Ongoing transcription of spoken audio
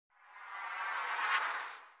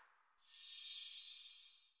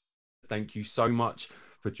Thank you so much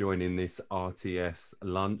for joining this RTS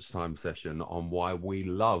lunchtime session on why we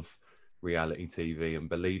love reality TV. And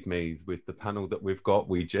believe me, with the panel that we've got,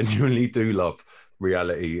 we genuinely do love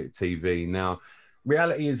reality TV. Now,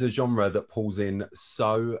 reality is a genre that pulls in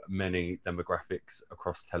so many demographics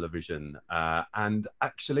across television. And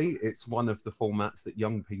actually, it's one of the formats that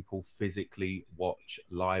young people physically watch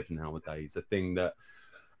live nowadays, a thing that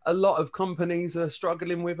a lot of companies are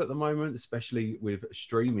struggling with at the moment, especially with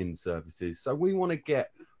streaming services. So we want to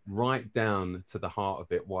get right down to the heart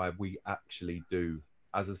of it, why we actually do,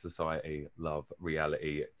 as a society, love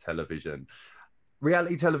reality television.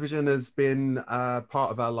 Reality television has been part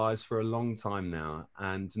of our lives for a long time now.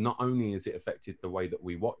 And not only has it affected the way that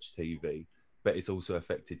we watch TV, but it's also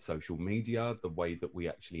affected social media, the way that we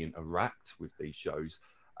actually interact with these shows.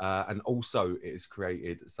 And also it has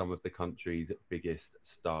created some of the country's biggest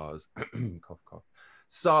stars. Cough, cough.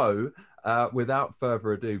 So without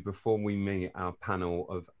further ado, before we meet our panel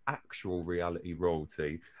of actual reality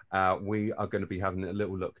royalty, we are going to be having a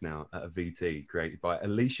little look now at a VT created by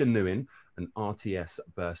Alicia Nguyen, an RTS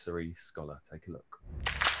bursary scholar. Take a look.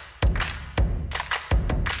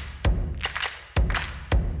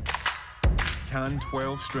 Can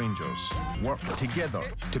 12 strangers work together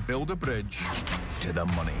to build a bridge to the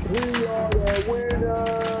money? We are the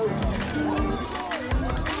winners!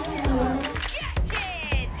 Get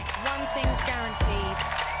it! One thing's guaranteed.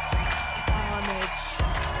 Carnage.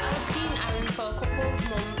 I've seen Aaron for a couple of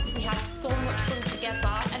months. We had so much fun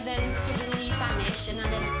together, and then suddenly vanished, and I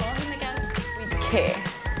never saw him again. We kissed.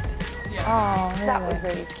 Yeah. Oh, really? That was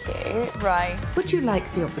really cute. Right. Would you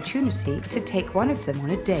like the opportunity to take one of them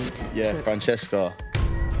on a date? Yeah, Francesca.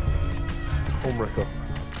 Ulrika.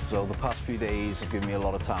 So the past few days have given me a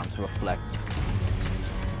lot of time to reflect.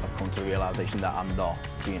 I've come to the realisation that I'm not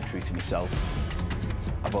being true to myself.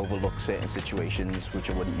 I've overlooked certain situations which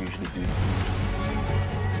I wouldn't usually do.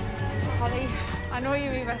 Holly, I know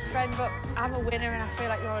you're my best friend, but I'm a winner and I feel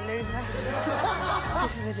like you're a loser.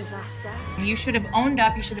 This is a disaster. You should have owned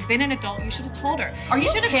up, you should have been an adult, you should have told her. Are you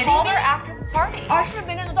should have kidding called me? her after the party. I should have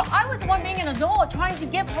been an adult. I was the one being an adult, trying to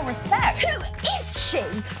give her respect. Who is she?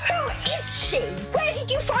 Who is she? Where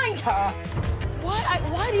did you find her? What?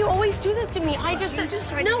 Why do you always do this to me? I just tried to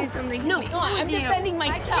do something to me. I'm defending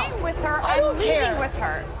myself. I came with her. I don't I'm leaving care. with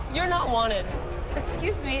her. You're not wanted.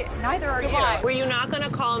 Excuse me, neither are Goodbye. you. Were you not going to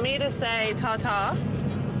call me to say ta-ta?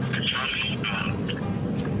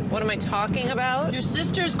 What am I talking about? Your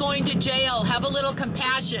sister's going to jail. Have a little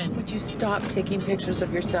compassion. Would you stop taking pictures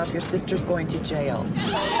of yourself? Your sister's going to jail.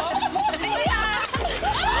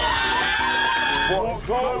 What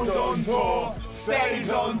goes on tour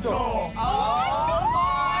stays on tour.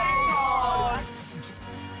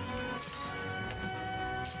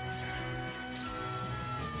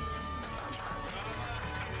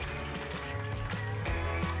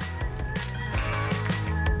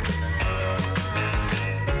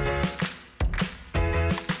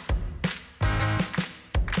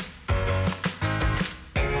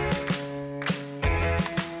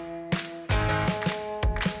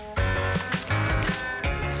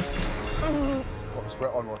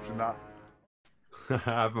 Sweat on watching that.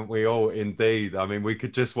 Haven't we all, indeed? I mean, we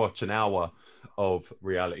could just watch an hour of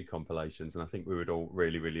reality compilations and I think we would all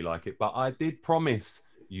really, really like it. But I did promise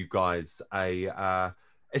you guys a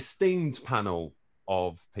esteemed panel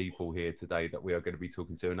of people here today that we are going to be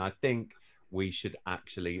talking to, and I think we should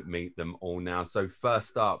actually meet them all now. So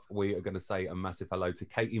first up, we are going to say a massive hello to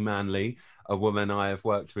Katie Manley, a woman I have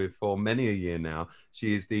worked with for many a year now.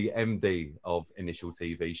 She is the MD of Initial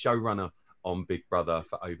TV, showrunner on Big Brother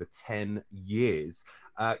for over 10 years.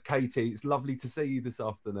 Katie, it's lovely to see you this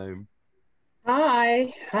afternoon.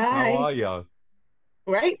 Hi. How are you?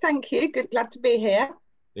 Great, thank you. Glad to be here.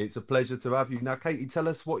 It's a pleasure to have you. Now, Katie, tell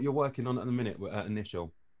us what you're working on at the minute at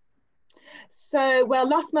Initial. So, well,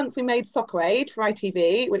 last month we made Soccer Aid for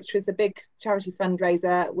ITV, which was a big charity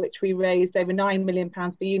fundraiser, which we raised over £9 million for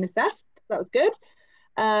UNICEF. So that was good.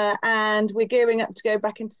 And we're gearing up to go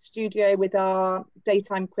back into studio with our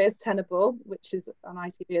daytime quiz, Tenable, which is on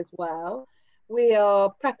ITV as well. We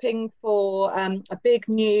are prepping for a big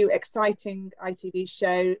new exciting ITV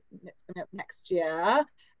show that's coming up next year,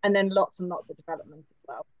 and then lots and lots of development as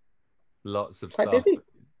well. Lots of Quite stuff. busy.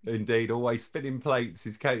 Indeed, always spinning plates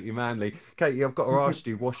is Katie Manley. Katie, I've got to ask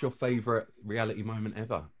you, what's your favourite reality moment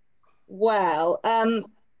ever? Well,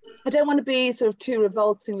 I don't want to be sort of too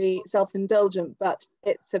revoltingly self-indulgent, but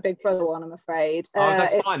it's a Big Brother one, I'm afraid. Oh,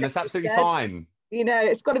 that's fine. That's absolutely fine. You know,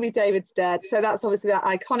 it's got to be David's Dead. So that's obviously that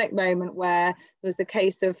iconic moment where there's a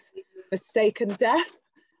case of mistaken death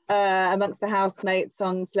amongst the housemates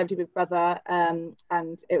on Celebrity Big Brother.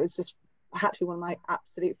 And it was just had to be one of my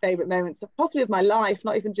absolute favourite moments, possibly of my life,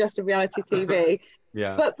 not even just of reality TV.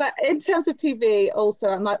 Yeah. But in terms of TV,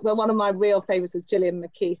 also, one of my real favourites was Gillian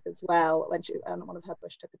McKeith as well, when she one of her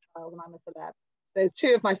Bush Tucker trials, and I'm a Celeb. So there's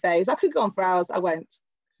two of my faves. I could go on for hours. I won't.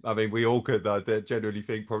 I mean, we all could, though. I generally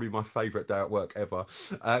think probably my favourite day at work ever.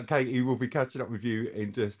 Katie, we'll be catching up with you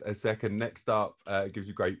in just a second. Next up, it gives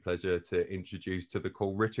you great pleasure to introduce to the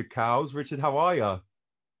call Richard Cowles. Richard, how are you?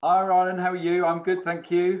 Hi, Rylan. How are you? I'm good, thank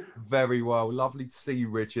you. Very well. Lovely to see you,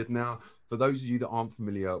 Richard. Now, for those of you that aren't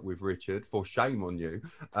familiar with Richard, for shame on you,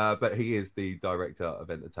 but he is the Director of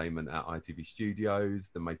Entertainment at ITV Studios,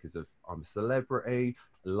 the makers of I'm a Celebrity,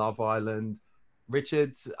 Love Island.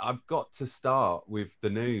 Richard, I've got to start with the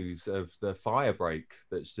news of the fire break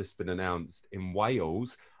that's just been announced in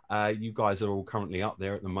Wales. You guys are all currently up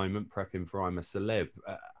there at the moment prepping for I'm a Celeb.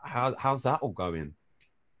 How's that all going?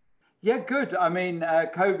 Yeah, good. I mean,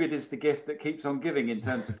 COVID is the gift that keeps on giving in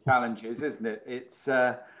terms of challenges, isn't it? It's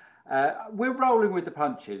we're rolling with the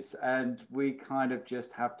punches, and we kind of just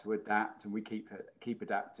have to adapt, and we keep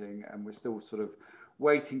adapting, and we're still sort of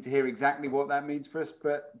waiting to hear exactly what that means for us.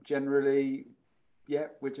 But generally, yeah,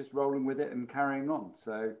 we're just rolling with it and carrying on.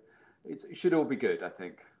 So it should all be good, I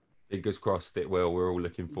think. Fingers crossed it will. We're all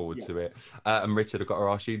looking forward to it. And Richard, I've got to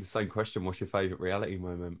ask you the same question. What's your favourite reality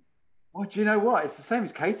moment? Well, do you know what? It's the same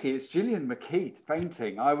as Katie. It's Gillian McKeith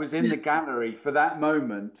fainting. I was in the gallery for that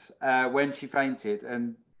moment when she fainted,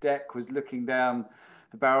 and Dec was looking down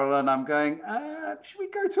the barrel, and I'm going, should we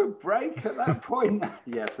go to a break at that point?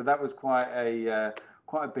 Yeah, so that was quite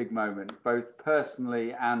a big moment, both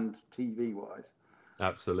personally and TV-wise.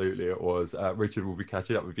 Absolutely, it was. Richard will be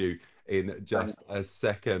catching up with you in just a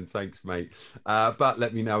second. Thanks, mate. But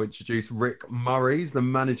let me now introduce Rick Murray's the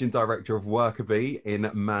Managing Director of Workerbee in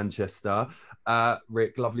Manchester.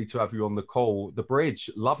 Rick, lovely to have you on the call. The Bridge,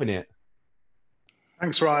 loving it.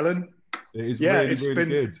 Thanks, Rylan. It is really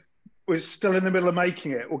good. We're still in the middle of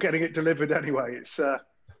making it, or getting it delivered anyway. It's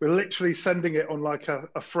we're literally sending it on like a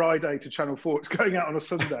Friday to Channel 4. It's going out on a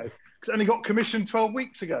Sunday because it only got commissioned 12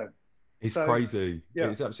 weeks ago. It's crazy. Yeah.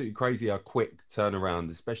 It's absolutely crazy how quick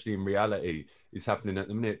turnaround, especially in reality, is happening at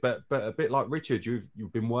the minute. But a bit like Richard, you've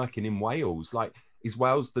been working in Wales. Like, is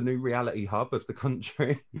Wales the new reality hub of the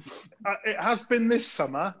country? It has been this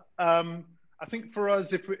summer. I think for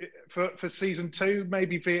us, for season 2,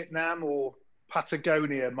 maybe Vietnam or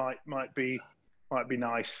Patagonia might be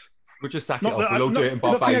nice. We'll just sack it off. We'll all do it in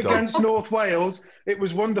Barbados. Nothing against North Wales. It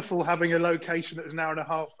was wonderful having a location that was an hour and a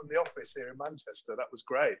half from the office here in Manchester. That was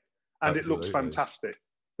great. And Absolutely. It looks fantastic.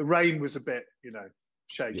 The rain was a bit,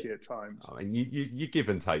 shaky at times. I mean, you give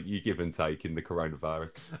and take. You give and take in the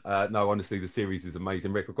coronavirus. No, honestly, the series is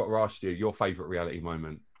amazing. Rick, I've got to ask you, your favourite reality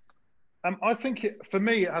moment? I think for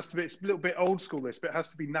me, it has to be. It's a little bit old school. This, but it has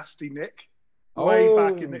to be Nasty Nick. Way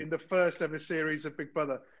back in the first ever series of Big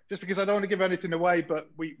Brother. Just because I don't want to give anything away, but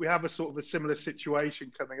we have a sort of a similar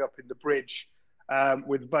situation coming up in the Bridge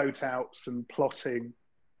with vote outs and plotting,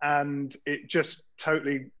 and it just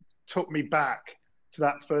totally took me back to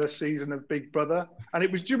that first season of Big Brother. And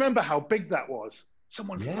it was, do you remember how big that was?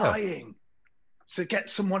 Someone lying to get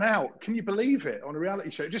someone out. Can you believe it on a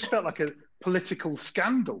reality show? It just felt like a political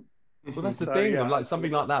scandal. Well, that's the thing. Yeah. Like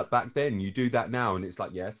something like that back then, you do that now and it's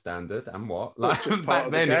like, yeah, standard. And what? Like back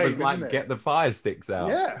then it was like, get the fire sticks out.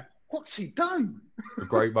 Yeah. What's he done? A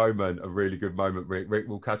great moment, a really good moment, Rick. Rick,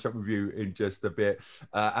 we'll catch up with you in just a bit.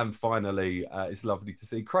 And finally, it's lovely to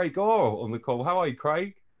see Craig Orr on the call. How are you,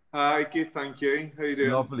 Craig? Hi, good, thank you. How you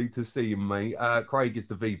doing? Lovely to see you, mate. Craig is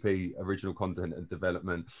the VP Original Content and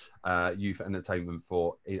Development, Youth Entertainment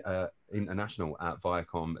for International at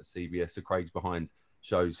Viacom CBS. So Craig's behind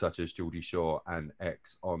shows such as Geordie Shore and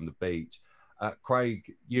X on the Beach.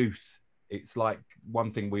 Craig, youth, it's like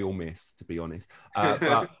one thing we all miss, to be honest.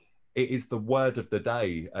 But it is the word of the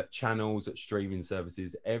day at channels, at streaming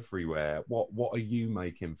services, everywhere. What are you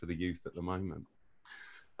making for the youth at the moment?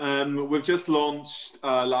 We've just launched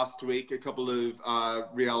last week a couple of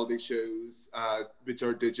reality shows which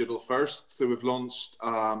are digital first. So we've launched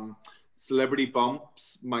Celebrity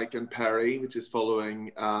Bumps, Mike and Perry, which is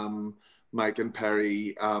following Mike and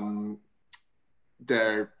Perry,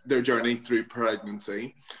 their journey through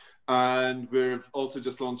pregnancy. And we've also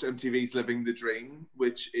just launched MTV's Living the Dream,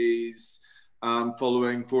 which is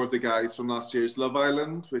following 4 of the guys from last year's Love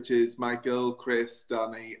Island, which is Michael, Chris,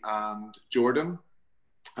 Danny, and Jordan.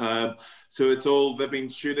 So it's all, they've been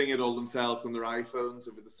shooting it all themselves on their iPhones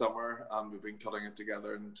over the summer, and we've been cutting it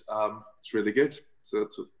together, and it's really good. So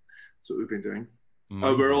that's what we've been doing.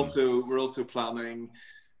 We're also planning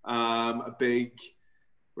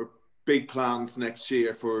big plans next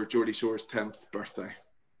year for Geordie Shore's 10th birthday.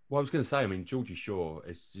 Well, I was going to say, I mean, Geordie Shore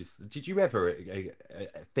is just. Did you ever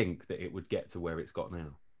think that it would get to where it's got now?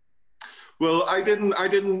 Well, I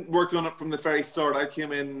didn't work on it from the very start. I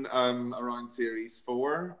came in around series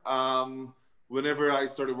 4. Whenever I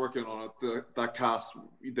started working on it, that cast,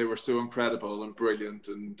 they were so incredible and brilliant,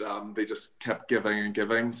 and they just kept giving and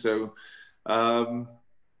giving. So, kind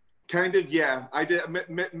of, yeah, I did.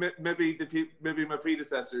 Maybe my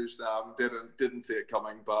predecessors didn't see it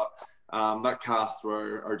coming, but that cast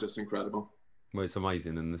are just incredible. Well, it's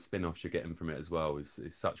amazing, and the spin-offs you're getting from it as well is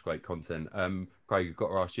such great content. Craig, I've got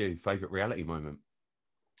to ask you, favourite reality moment?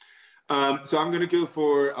 So I'm going to go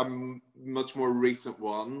for a much more recent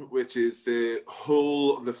one, which is the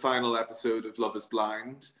whole of the final episode of Love is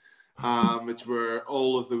Blind, which were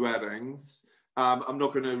all of the weddings. I'm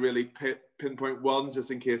not going to really pinpoint one,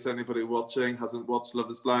 just in case anybody watching hasn't watched Love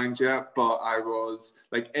is Blind yet, but I was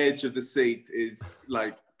like, edge of the seat is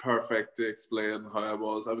like perfect to explain how I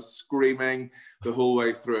was. I was screaming the whole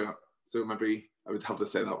way through it. So maybe I would have to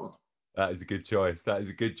say that one. That is a good choice. That is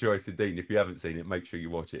a good choice indeed. If you haven't seen it, make sure you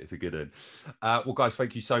watch it. It's a good one. Well, guys,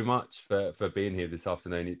 thank you so much for being here this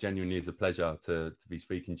afternoon. It genuinely is a pleasure to be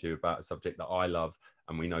speaking to you about a subject that I love,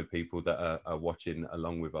 and we know people that are watching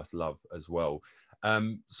along with us love as well.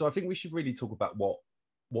 So I think we should really talk about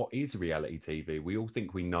what is reality TV. We all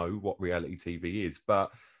think we know what reality TV is,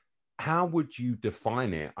 but how would you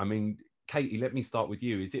define it? I mean, Katie, let me start with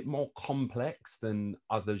you. Is it more complex than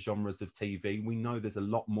other genres of TV? We know there's a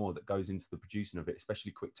lot more that goes into the producing of it,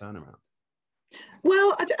 especially quick turnaround.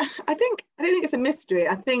 Well, I don't think it's a mystery.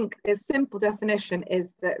 I think a simple definition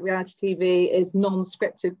is that reality TV is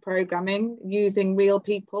non-scripted programming using real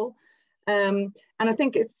people, and I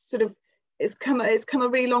think it's come a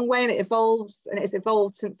really long way, and it evolves, and it's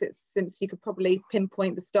evolved since you could probably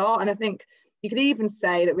pinpoint the start. And I think you could even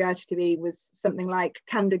say that reality TV was something like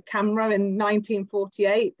Candid Camera in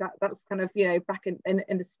 1948. That's kind of, back in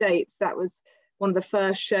the States, that was one of the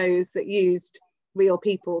first shows that used real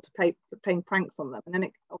people to playing pranks on them, and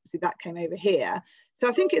then obviously that came over here. So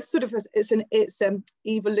I think it's it's an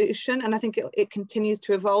evolution, and I think it continues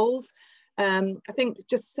to evolve. I think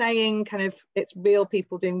just saying kind of it's real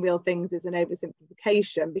people doing real things is an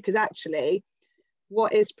oversimplification, because actually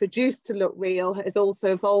what is produced to look real is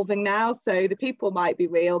also evolving now. So the people might be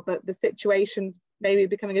real, but the situations maybe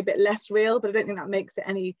becoming a bit less real, but I don't think that makes it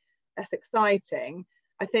any less exciting.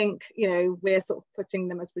 I think, we're sort of putting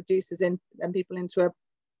them as producers and people into a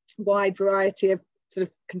wide variety of sort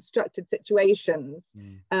of constructed situations.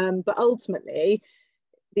 But ultimately,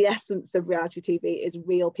 the essence of reality TV is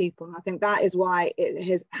real people. And I think that is why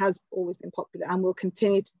it has always been popular and will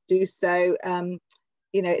continue to do so.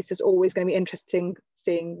 It's just always going to be interesting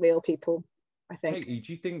seeing real people, I think. Katie,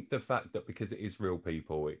 do you think the fact that because it is real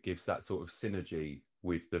people, it gives that sort of synergy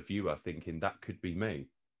with the viewer thinking that could be me?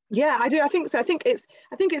 Yeah, I do. I think so. I think it's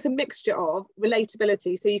a mixture of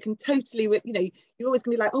relatability. So you can totally, you're always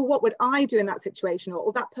going to be like, oh, what would I do in that situation?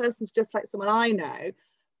 Or that person's just like someone I know.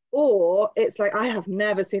 Or it's like, I have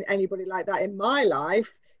never seen anybody like that in my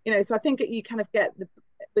life. So I think you kind of get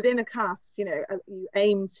within a cast, you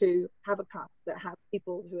aim to have a cast that has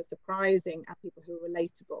people who are surprising and people who are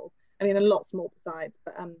relatable. I mean, and lots more besides.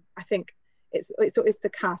 But I think it's the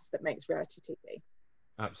cast that makes reality TV.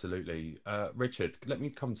 Absolutely. Richard, let me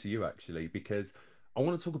come to you actually, because I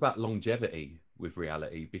want to talk about longevity with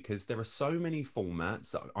reality, because there are so many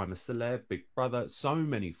formats. I'm a Celeb, Big Brother, so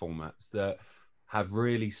many formats that have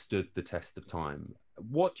really stood the test of time.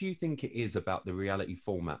 What do you think it is about the reality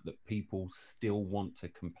format that people still want to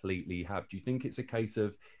completely have? Do you think it's a case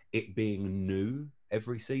of it being new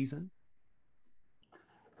every season?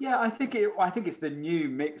 Yeah, I think it's the new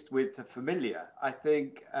mixed with the familiar. I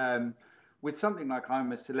think with something like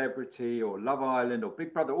I'm a Celebrity or Love Island or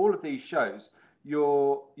Big Brother, all of these shows,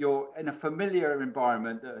 you're in a familiar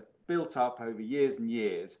environment that are built up over years and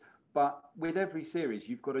years. But with every series,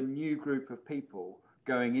 you've got a new group of people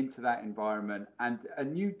going into that environment and a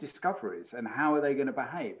new discoveries, and how are they going to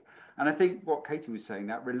behave? And I think what Katie was saying,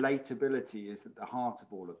 that relatability is at the heart of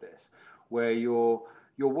all of this, where you're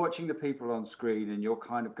watching the people on screen and you're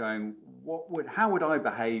kind of going, how would I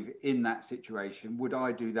behave in that situation? Would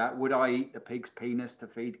I do that? Would I eat the pig's penis to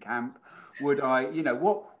feed camp? Would I,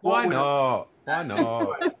 why not? Why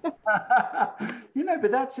not?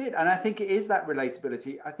 But that's it. And I think it is that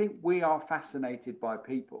relatability. I think we are fascinated by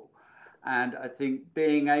people. And I think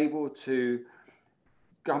being able to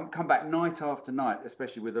come back night after night,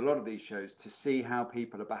 especially with a lot of these shows, to see how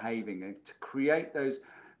people are behaving and to create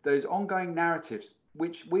those ongoing narratives,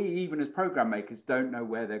 which we, even as program makers, don't know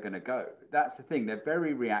where they're going to go. That's the thing. They're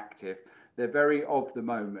very reactive. They're very of the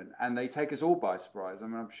moment, and they take us all by surprise. I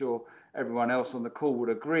mean, I'm sure everyone else on the call would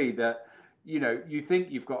agree that, you think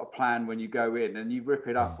you've got a plan when you go in and you rip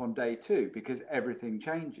it up on day two because everything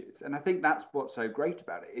changes. And I think that's what's so great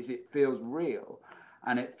about it, is it feels real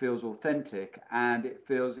and it feels authentic and it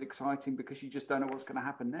feels exciting because you just don't know what's going to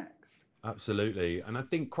happen next. Absolutely. And I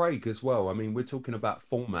think, Craig, as well, I mean, we're talking about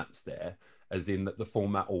formats there, as in that the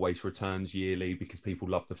format always returns yearly because people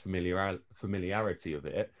love the familiarity of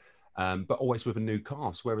it, but always with a new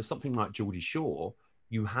cast. Whereas something like Geordie Shore,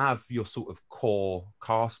 you have your sort of core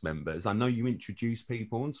cast members. I know you introduce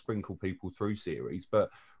people and sprinkle people through series, but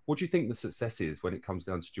what do you think the success is when it comes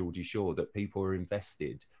down to Geordie Shore, that people are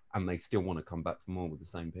invested and they still want to come back for more with the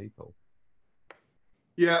same people?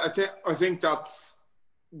 Yeah, I think that's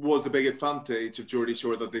was a big advantage of Geordie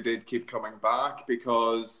Shore, that they did keep coming back,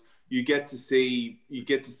 because you get to see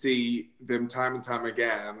them time and time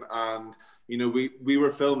again. And we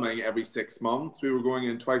were filming every 6 months. We were going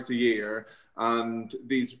in twice a year, and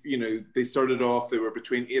these they started off, they were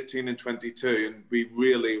between 18 and 22, and we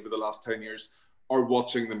really, over the last 10 years, are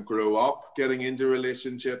watching them grow up, getting into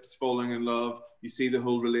relationships, falling in love. You see the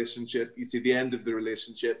whole relationship, you see the end of the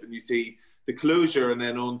relationship, and you see the closure, and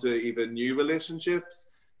then on to even new relationships.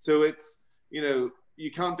 So it's,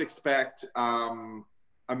 you can't expect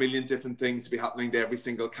a million different things to be happening to every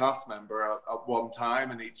single cast member at one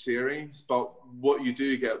time in each series. But what you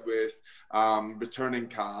do get with returning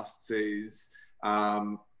casts is,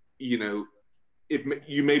 if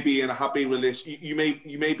you may be in a happy relation, you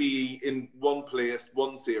may be in one place,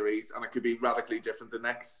 one series, and it could be radically different the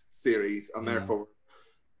next series, and therefore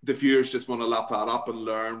the viewers just want to lap that up and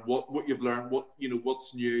learn what you've learned,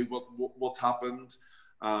 what's new, what's happened.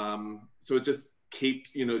 So it just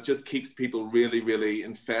keeps people really, really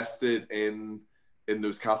invested in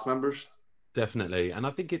those cast members. Definitely. And I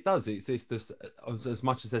think it does. It's this, as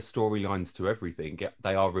much as there's storylines to everything,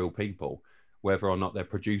 they are real people, whether or not they're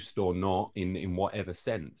produced or not, in whatever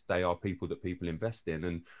sense, they are people that people invest in.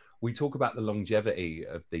 And we talk about the longevity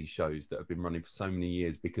of these shows that have been running for so many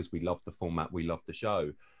years because we love the format, we love the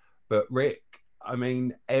show. But Rick, I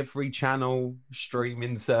mean, every channel,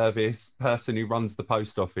 streaming service, person who runs the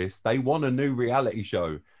post office, they want a new reality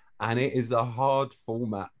show. And it is a hard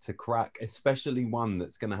format to crack, especially one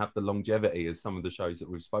that's going to have the longevity as some of the shows that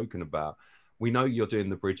we've spoken about. We know you're doing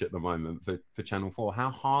The Bridge at the moment for Channel 4.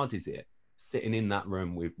 How hard is it sitting in that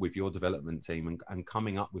room with your development team and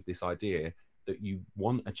coming up with this idea that you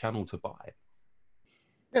want a channel to buy?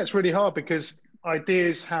 Yeah, it's really hard because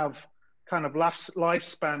ideas have kind of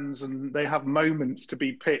lifespans, and they have moments to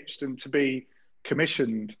be pitched and to be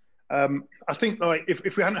commissioned. I think, like,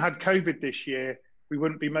 if we hadn't had COVID this year, we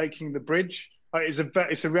wouldn't be making The Bridge.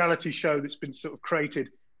 It's a reality show that's been sort of created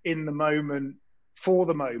in the moment, for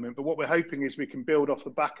the moment. But what we're hoping is we can build off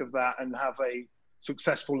the back of that and have a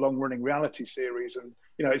successful long-running reality series. And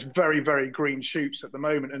it's very, very green shoots at the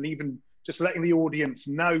moment. And even just letting the audience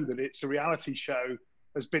know that it's a reality show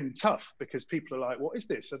has been tough, because people are like, what is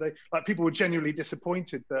this? So people were genuinely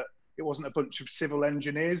disappointed that it wasn't a bunch of civil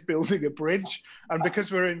engineers building a bridge. And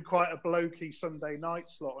because we're in quite a blokey Sunday night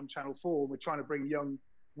slot on Channel 4, we're trying to bring young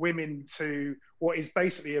women to what is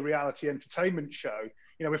basically a reality entertainment show.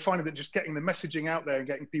 We're finding that just getting the messaging out there and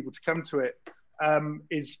getting people to come to it,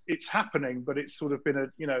 it's happening, but it's sort of been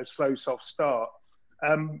a slow, soft start.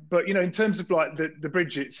 But in terms of like the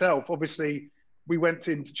bridge itself, obviously we went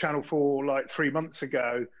into Channel 4 like 3 months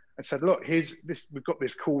ago and said, look, we've got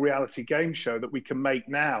this cool reality game show that we can make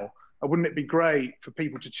now. And wouldn't it be great for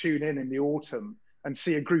people to tune in the autumn and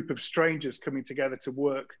see a group of strangers coming together to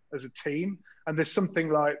work as a team? And there's something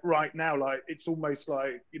like right now, like it's almost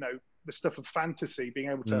like, the stuff of fantasy, being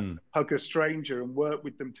able to hug a stranger and work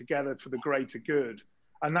with them together for the greater good.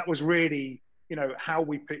 And that was really, how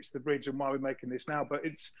we pitched The Bridge and why we're making this now. But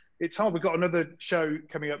it's hard. We've got another show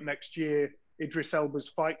coming up next year, Idris Elba's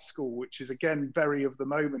Fight School, which is again very of the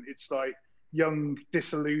moment. It's like young,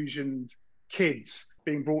 disillusioned kids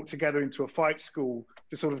being brought together into a fight school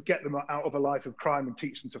to sort of get them out of a life of crime and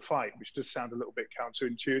teach them to fight, which does sound a little bit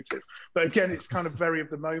counterintuitive. But again, it's kind of very of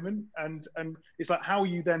the moment. And it's like how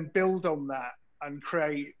you then build on that and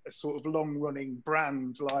create a sort of long-running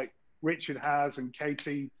brand like Richard has and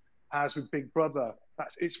Katie has with Big Brother.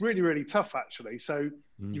 It's really, really tough, actually. So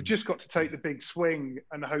you've just got to take the big swing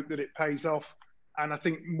and hope that it pays off. And I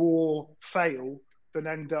think more fail than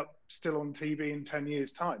end up still on TV in 10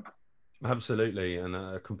 years' time. Absolutely. And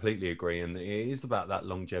I completely agree. And it is about that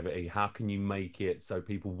longevity. How can you make it so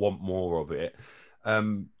people want more of it?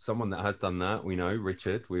 Someone that has done that, we know,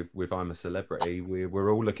 Richard, with I'm a Celebrity.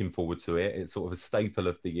 We're all looking forward to it. It's sort of a staple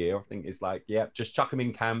of the year. I think it's like, yeah, just chuck them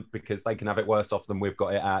in camp because they can have it worse off than we've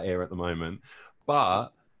got it out here at the moment. But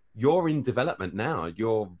you're in development now.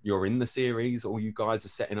 You're in the series, or you guys are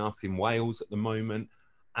setting up in Wales at the moment,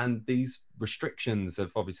 and these restrictions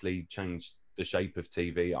have obviously changed the shape of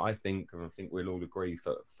TV. I think, and I think we'll all agree,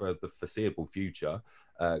 for the foreseeable future,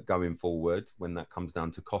 going forward, when that comes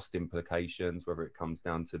down to cost implications, whether it comes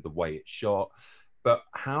down to the way it's shot. But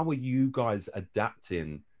how are you guys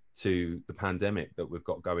adapting to the pandemic that we've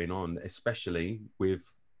got going on, especially with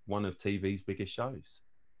one of TV's biggest shows?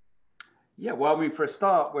 Yeah, well, I mean, for a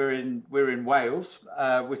start, we're in Wales,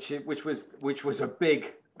 which was a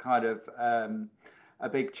big kind of a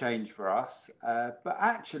big change for us. But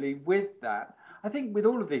actually, with that, I think with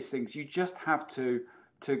all of these things, you just have to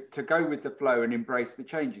go with the flow and embrace the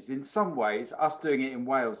changes. In some ways, us doing it in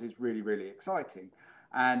Wales is really, really exciting,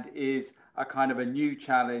 and is a kind of a new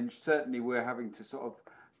challenge. Certainly, we're having to sort of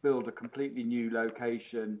build a completely new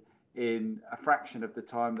location in a fraction of the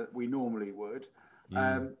time that we normally would.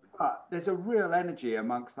 But there's a real energy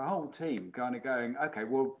amongst the whole team kind of going, okay,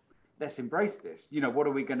 well, let's embrace this. You know, what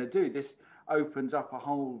are we going to do? This opens up a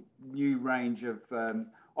whole new range of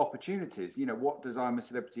opportunities. You know, what does I'm a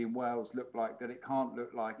Celebrity in Wales look like that it can't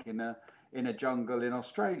look like in a jungle in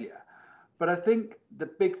Australia? But I think the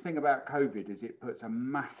big thing about COVID is it puts a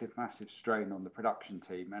massive, massive strain on the production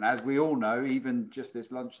team. And as we all know, even just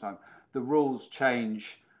this lunchtime, the rules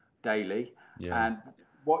change daily. Yeah. And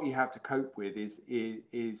what you have to cope with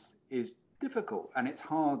is difficult, and it's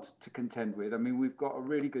hard to contend with. I mean, we've got a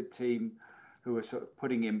really good team who are sort of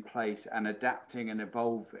putting in place and adapting and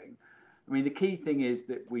evolving. I mean, the key thing is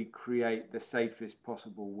that we create the safest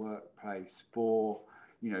possible workplace for,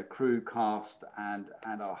 you know, crew, cast, and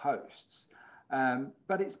our hosts.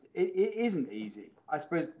 But it isn't easy, I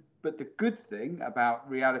suppose. But the good thing about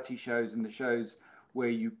reality shows and the shows where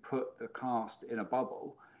you put the cast in a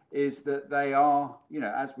bubble is that they are, you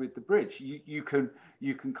know, as with the bridge, you can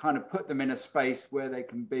kind of put them in a space where they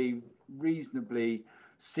can be reasonably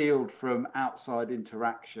sealed from outside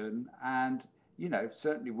interaction. And, you know,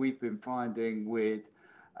 certainly we've been finding with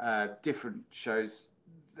different shows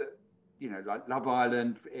that, you know, like Love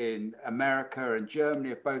Island in America and Germany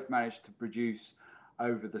have both managed to produce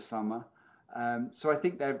over the summer. So I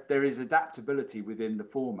think there is adaptability within the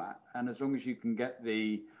format, and as long as you can get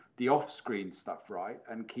the off-screen stuff right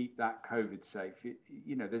and keep that COVID safe,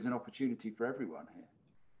 you know, there's an opportunity for everyone here.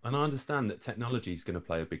 And I understand that technology is going to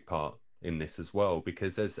play a big part in this as well,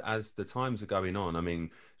 because as the times are going on, I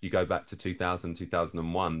mean, you go back to 2000,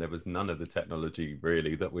 2001, there was none of the technology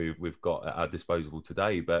really that we've got at our disposal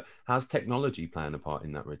today. But how's technology playing a part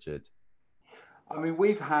in that, Richard? I mean,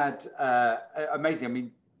 we've had amazing. I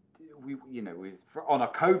mean, on a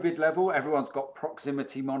COVID level, everyone's got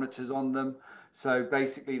proximity monitors on them. So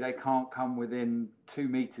basically, they can't come within 2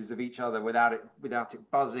 meters of each other without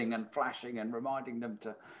it buzzing and flashing and reminding them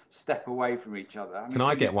to step away from each other. I mean, Can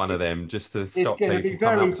I get one of them just to stop people? It's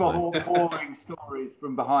going to be very boring stories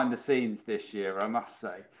from behind the scenes this year, I must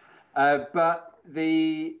say. But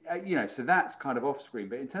so that's kind of off screen.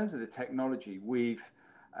 But in terms of the technology, we've,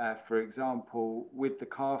 for example, with the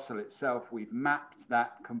castle itself, we've mapped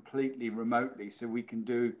that completely remotely, so we can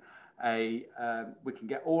do we can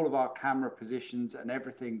get all of our camera positions and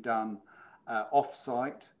everything done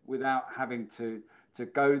off-site without having to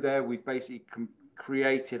go there. We've basically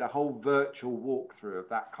created a whole virtual walkthrough of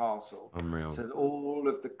that castle. Unreal. So that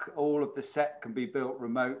all of the set can be built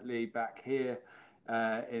remotely back here,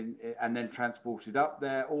 and then transported up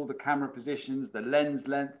there. All the camera positions, the lens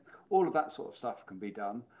length, all of that sort of stuff can be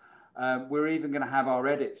done. We're even going to have our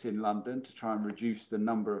edits in London to try and reduce the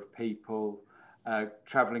number of people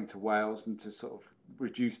traveling to Wales, and to sort of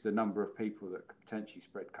reduce the number of people that could potentially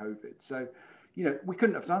spread COVID. So, you know, we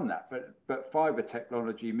couldn't have done that, but fiber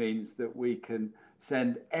technology means that we can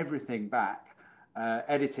send everything back,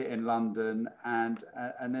 edit it in London, and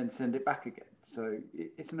then send it back again. So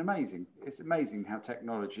it's amazing how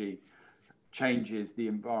technology changes the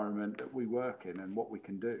environment that we work in and what we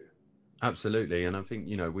can do. Absolutely. And I think,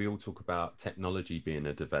 you know, we all talk about technology being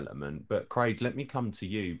a development, but Craig, let me come to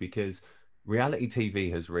you, because reality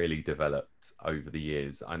TV has really developed over the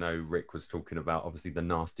years. I know Rick was talking about obviously the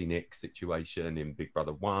Nasty Nick situation in Big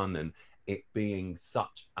Brother 1 and it being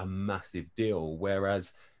such a massive deal,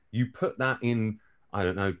 whereas you put that in, I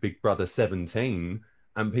don't know, Big Brother 17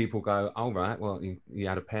 and people go, all right, well, you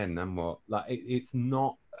had a pen and what? Like, it's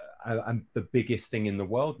not the biggest thing in the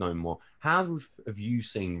world no more. How have you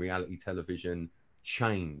seen reality television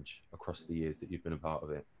change across the years that you've been a part of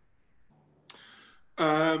it?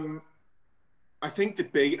 I think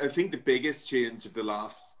the biggest change of the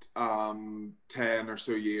last 10 or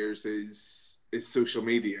so years is social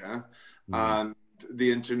media and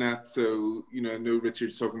the internet. So, you know, I know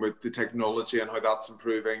Richard's talking about the technology and how that's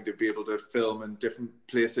improving to be able to film in different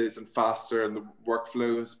places and faster and the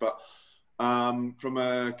workflows. But from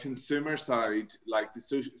a consumer side, like the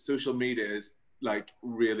social media is like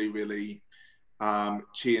really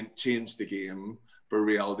changed the game for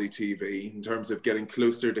reality TV in terms of getting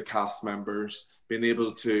closer to cast members, being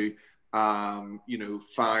able to you know,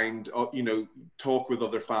 find, you know, talk with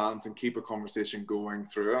other fans and keep a conversation going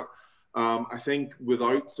through it. I think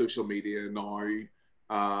without social media now,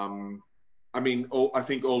 I mean, I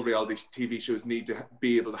think all reality TV shows need to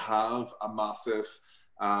be able to have a massive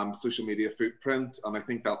social media footprint, and I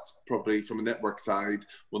think that's probably from a network side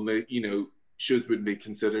when the, you know, shows wouldn't be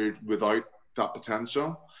considered without that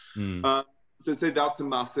potential. So I'd say that's a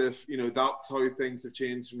massive, you know, that's how things have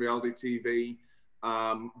changed in reality TV.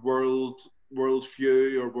 World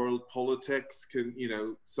view or world politics can, you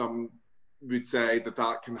know, some would say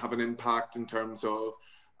that can have an impact in terms of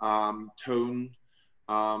tone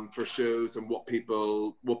for shows and what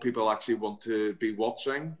people actually want to be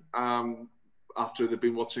watching after they've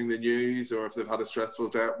been watching the news, or if they've had a stressful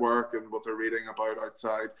day at work and what they're reading about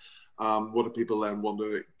outside. What do people then want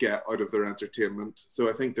to get out of their entertainment? So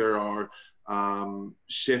I think there are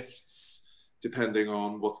shifts depending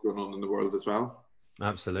on what's going on in the world as well.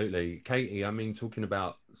 Absolutely. Katie, I mean, talking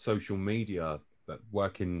about social media, but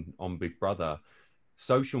working on Big Brother,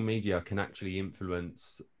 social media can actually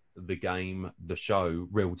influence the game, the show,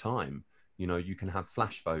 real time. You know, you can have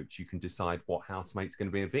flash votes, you can decide what housemate's going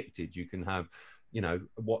to be evicted, you can have, you know,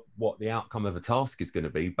 what the outcome of a task is going to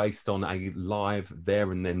be based on a live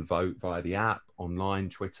there and then vote via the app, online,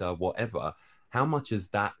 Twitter, whatever. How much has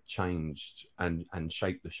that changed and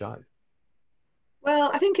shaped the show? Well,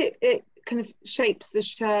 I think it kind of shapes the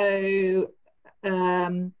show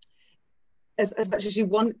as much as you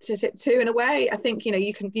wanted it to, in a way. I think, you know,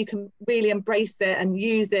 you can really embrace it and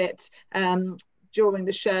use it during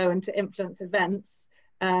the show and to influence events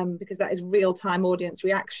because that is real-time audience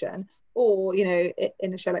reaction. Or, you know,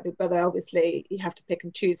 in a show like Big Brother, obviously you have to pick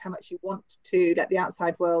and choose how much you want to let the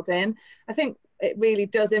outside world in. I think it really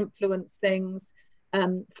does influence things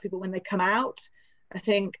for people when they come out. I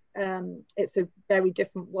think it's a very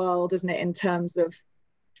different world, isn't it, in terms of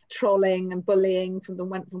trolling and bullying from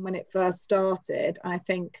when it first started. And I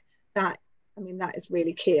think that, I mean, that is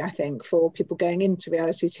really key, I think, for people going into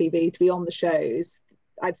reality TV to be on the shows.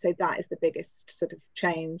 I'd say that is the biggest sort of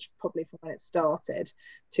change, probably from when it started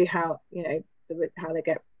to how, you know, how they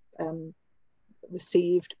get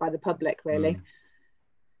received by the public, really.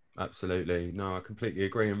 Absolutely. No, I completely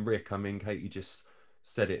agree. And Rick, I mean, Katie just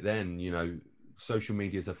said it then, you know, social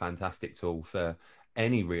media is a fantastic tool for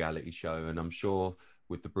any reality show. And I'm sure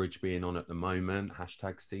with the bridge being on at the moment,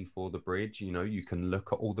 #C4 the bridge, you know, you can look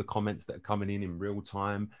at all the comments that are coming in real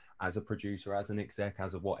time as a producer, as an exec,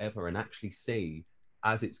 as a whatever, and actually see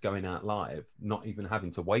as it's going out live, not even having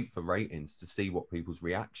to wait for ratings to see what people's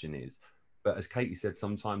reaction is. But as Katie said,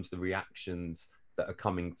 sometimes the reactions that are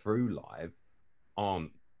coming through live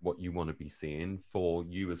aren't what you want to be seeing for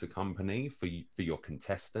you as a company, for your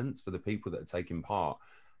contestants, for the people that are taking part.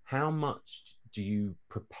 How much do you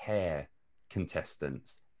prepare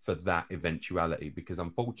contestants for that eventuality? Because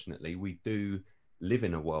unfortunately, we do live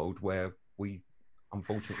in a world where we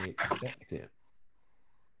unfortunately expect it.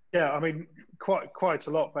 Yeah, I mean, quite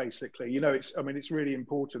a lot, basically. You know, it's really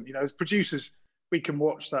important. You know, as producers, we can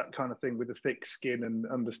watch that kind of thing with a thick skin and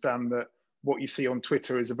understand that what you see on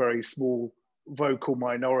Twitter is a very small vocal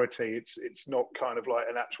minority. It's not kind of like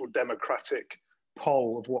an actual democratic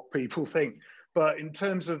poll of what people think. But in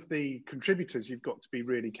terms of the contributors, you've got to be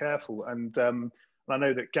really careful. And I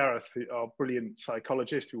know that Gareth, our brilliant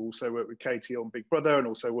psychologist, who also worked with Katie on Big Brother and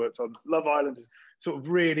also worked on Love Island, is sort of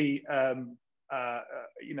really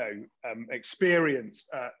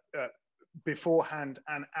experienced beforehand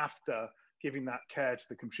and after giving that care to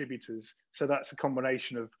the contributors. So that's a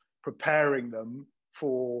combination of preparing them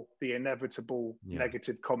for the inevitable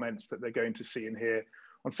negative comments that they're going to see and hear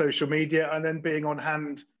on social media, and then being on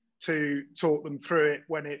hand to talk them through it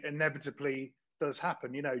when it inevitably does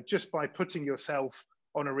happen. You know, just by putting yourself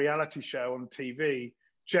on a reality show on TV,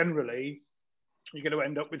 generally, you're going to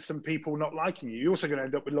end up with some people not liking you. You're also going to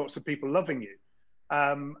end up with lots of people loving you.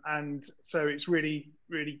 And so it's really,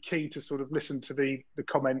 really key to sort of listen to the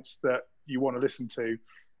comments that you want to listen to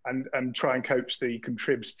and try and coach the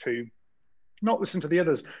contribs to not listen to the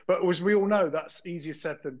others. But as we all know, that's easier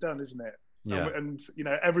said than done, isn't it? Yeah. And you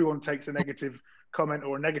know, everyone takes a negative comment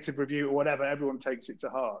or a negative review or whatever. Everyone takes it to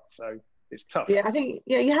heart. So it's tough. Yeah, I think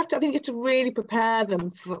you have to really prepare them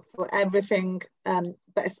for everything,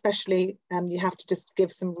 but especially you have to just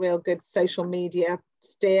give some real good social media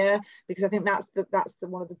steer, because I think that's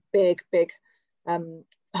one of the big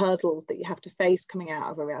hurdles that you have to face coming out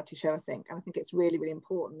of a reality show, I think. And I think it's really, really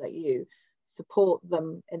important that you support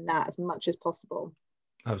them in that as much as possible.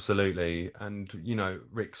 Absolutely. And, you know,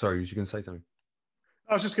 Rick, sorry, you going to say something?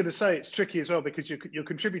 I was just going to say it's tricky as well, because your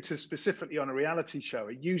contributors specifically on a reality show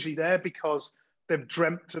are usually there because they've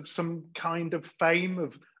dreamt of some kind of fame,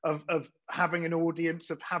 of having an audience,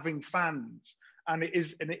 of having fans. And it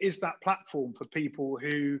is that platform for people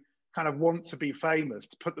who kind of want to be famous,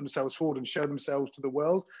 to put themselves forward and show themselves to the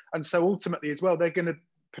world. And so ultimately as well, they're going to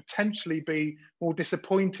potentially be more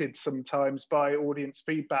disappointed sometimes by audience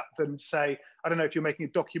feedback than, say, I don't know, if you're making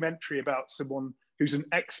a documentary about someone who's an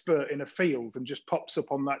expert in a field and just pops up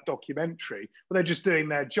on that documentary, well, they're just doing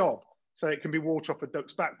their job. So it can be water off a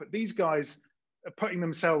duck's back. But these guys are putting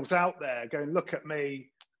themselves out there, going, look at me,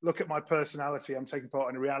 look at my personality, I'm taking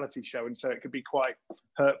part in a reality show. And so it could be quite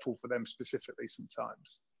hurtful for them specifically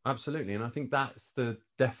sometimes. Absolutely. And I think that's the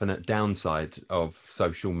definite downside of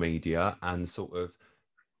social media and sort of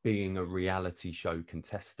being a reality show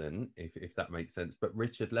contestant, if that makes sense. But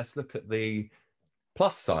Richard, let's look at the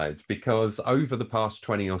plus side, because over the past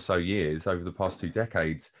 20 or so years, over the past 2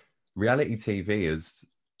 decades, reality TV has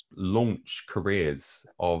launched careers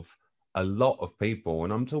of a lot of people.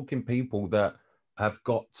 And I'm talking people that have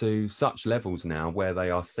got to such levels now where they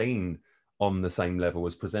are seen on the same level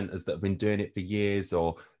as presenters that have been doing it for years,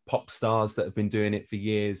 or pop stars that have been doing it for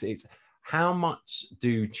years. It's how much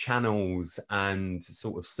do channels and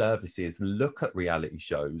sort of services look at reality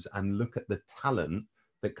shows and look at the talent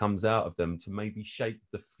that comes out of them to maybe shape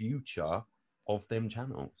the future of them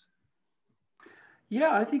channels?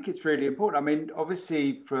 Yeah, I think it's really important. I mean,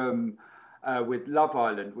 obviously from with Love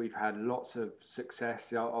Island, we've had lots of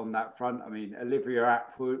success on that front. I mean, Olivia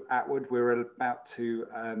Attwood, we're about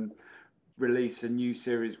to release a new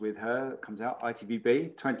series with her that comes out,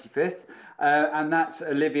 ITVB, 25th. And that's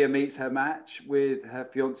Olivia meets her match with her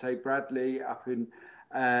fiance Bradley up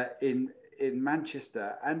in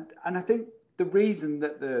Manchester. And I think the reason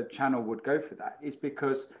that the channel would go for that is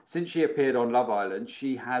because since she appeared on Love Island,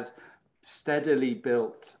 she has steadily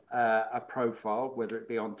built a profile, whether it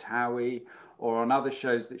be on Towie or on other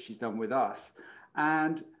shows that she's done with us.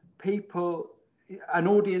 And an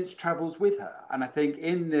audience travels with her. And I think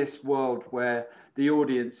in this world where the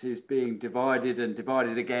audience is being divided and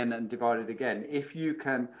divided again and divided again, if you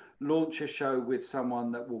can launch a show with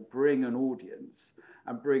someone that will bring an audience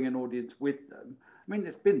and bring an audience with them, I mean,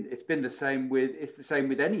 it's been the same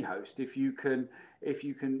with any host. If you can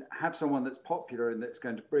have someone that's popular and that's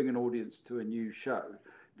going to bring an audience to a new show,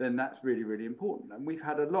 then that's really, really important. And we've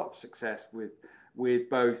had a lot of success with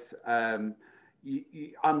both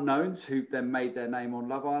unknowns who've then made their name on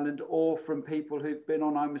Love Island, or from people who've been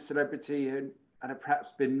on I'm a Celebrity and have perhaps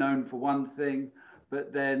been known for one thing,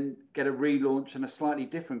 but then get a relaunch and a slightly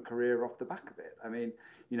different career off the back of it. I mean,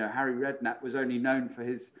 you know, Harry Redknapp was only known for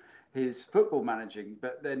his football managing,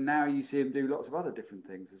 but then now you see him do lots of other different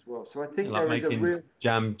things as well. So I think like there is a real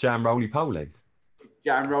jam roly polies.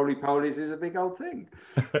 Jam roly polies is a big old thing.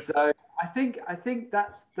 So I think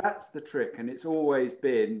that's the trick, and it's always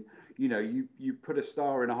been, you know, you put a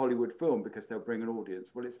star in a Hollywood film because they'll bring an audience.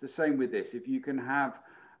 Well, it's the same with this. If you can have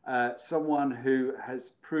someone who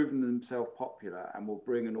has proven themselves popular and will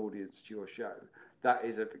bring an audience to your show, that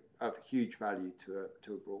is of huge value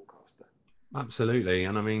to a broadcaster. Absolutely.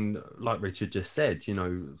 And I mean, like Richard just said, you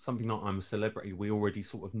know, something like I'm a Celebrity, we already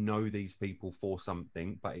sort of know these people for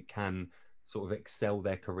something, but it can sort of excel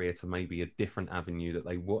their career to maybe a different avenue that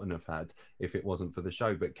they wouldn't have had if it wasn't for the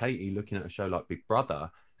show. But Katie, looking at a show like Big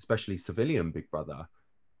Brother, especially civilian Big Brother,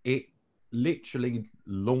 it literally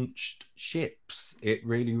launched ships. It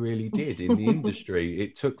really, really did in the industry.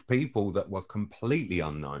 It took people that were completely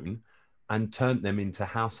unknown and turned them into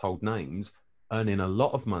household names, earning a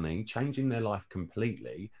lot of money, changing their life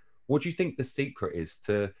completely. What do you think the secret is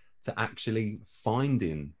to actually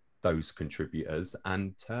finding those contributors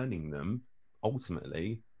and turning them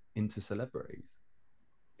ultimately into celebrities?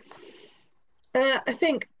 I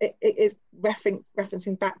think it is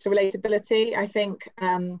referencing back to relatability. I think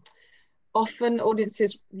often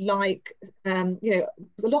audiences like, you know,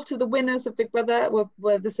 a lot of the winners of Big Brother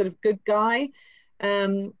were the sort of good guy.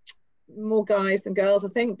 More guys than girls, I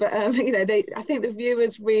think, but you know, I think the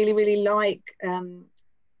viewers really, really like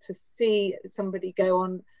to see somebody go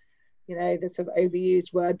on, you know, the sort of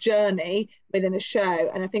overused word journey within a show.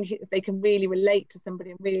 And I think if they can really relate to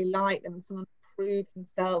somebody and really like them, and someone prove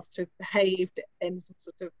themselves to have behaved in some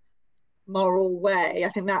sort of moral way, I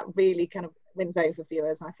think that really kind of wins over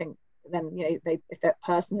viewers. And I think then, you know, if that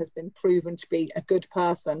person has been proven to be a good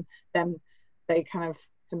person, then they kind of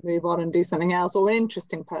can move on and do something else, or an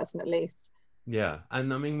interesting person at least. Yeah,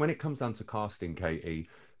 and I mean, when it comes down to casting, Katie,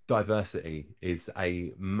 diversity is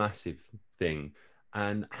a massive thing.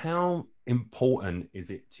 And how important is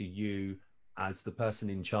it to you as the person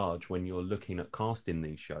in charge when you're looking at casting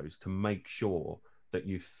these shows to make sure that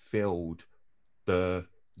you filled the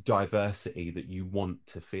diversity that you want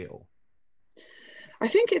to feel? I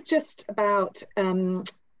think it's just about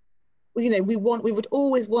you know, we would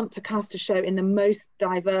always want to cast a show in the most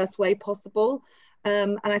diverse way possible,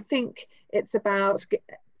 and I think it's about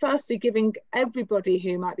firstly giving everybody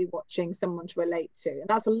who might be watching someone to relate to, and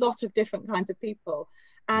that's a lot of different kinds of people,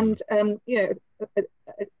 and you know,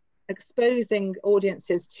 exposing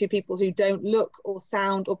audiences to people who don't look or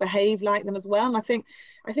sound or behave like them as well. And I think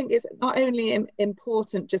it's not only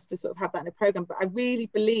important just to sort of have that in a program, but I really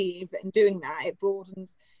believe that in doing that it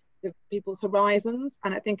broadens the people's horizons,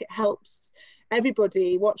 and I think it helps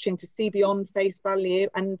everybody watching to see beyond face value.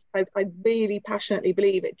 And I really passionately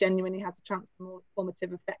believe it genuinely has a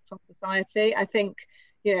transformative effect on society. I think,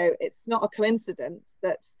 you know, it's not a coincidence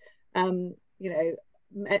that you know,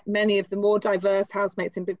 many of the more diverse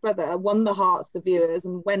housemates in Big Brother won the hearts of the viewers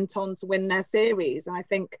and went on to win their series. And I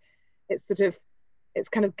think it's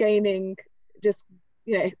kind of gaining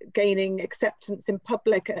acceptance in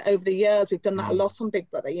public over the years. We've done that a lot on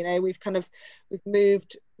Big Brother. You know, we've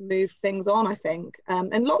moved things on, I think,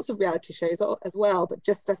 and lots of reality shows as well. But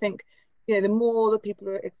just, I think, you know, the more that people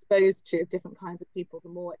are exposed to different kinds of people, the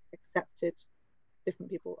more accepted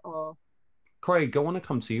different people are. Craig, I want to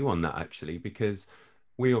come to you on that actually, because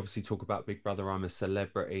we obviously talk about Big Brother, I'm a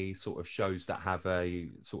Celebrity, sort of shows that have a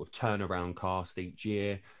sort of turnaround cast each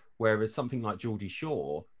year, whereas something like Geordie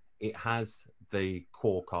Shore, it has the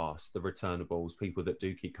core cast, the returnables, people that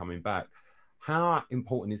do keep coming back. How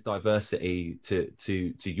important is diversity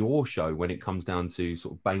to your show when it comes down to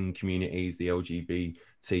sort of BAME communities, the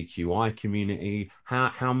LGBTQI community?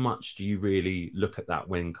 How much do you really look at that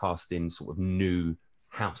when casting sort of new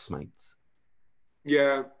housemates?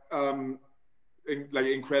 Yeah, like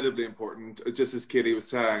incredibly important. Just as Katie was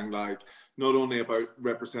saying, like not only about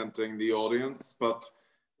representing the audience, but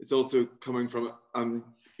it's also coming from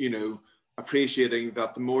you know, appreciating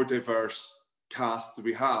that the more diverse cast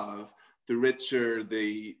we have, the richer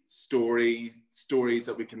the stories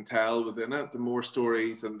that we can tell within it, the more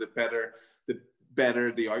stories and the better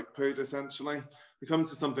the output, essentially. When it comes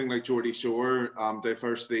to something like Geordie Shore,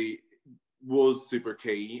 diversity was super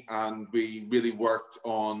key, and we really worked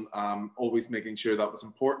on always making sure that was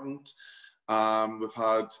important. We've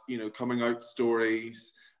had, you know, coming out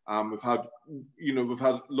stories. We've had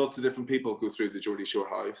lots of different people go through the Geordie Shore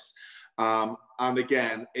house. And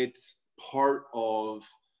again, it's part of,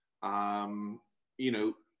 you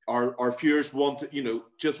know, our viewers want to, you know,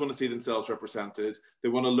 just want to see themselves represented. They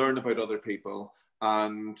want to learn about other people,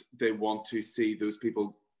 and they want to see those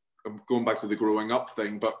people, going back to the growing up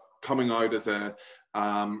thing, but coming out as a,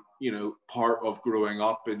 you know, part of growing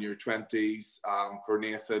up in your 20s. For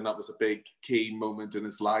Nathan, that was a big key moment in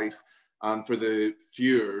his life. And for the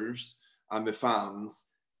viewers and the fans,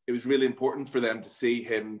 it was really important for them to see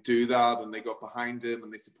him do that, and they got behind him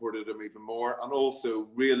and they supported him even more. And also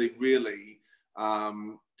really, really,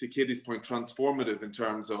 to Katie's point, transformative in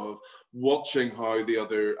terms of watching how the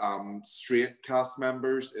other straight cast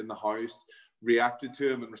members in the house reacted to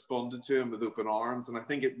him and responded to him with open arms. And I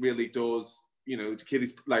think it really does, you know, to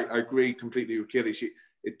Katie's, like, I agree completely with Katie,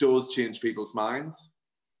 it does change people's minds.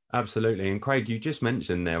 Absolutely. And Craig, you just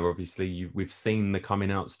mentioned there, obviously, we've seen the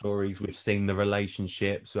coming out stories, we've seen the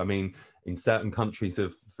relationships. I mean, in certain countries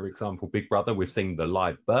of, for example, Big Brother, we've seen the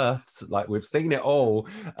live births, like we've seen it all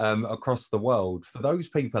across the world. For those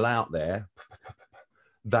people out there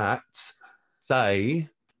that say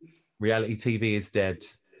reality TV is dead,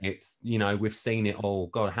 it's, you know, we've seen it all.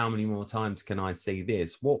 God, how many more times can I see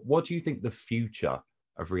this? What do you think the future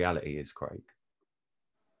of reality is, Craig?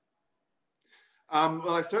 Well,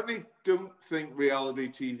 I certainly don't think reality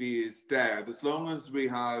TV is dead. As long as we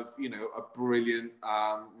have, you know, a brilliant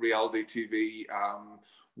reality TV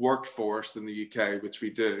workforce in the UK, which we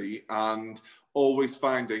do, and always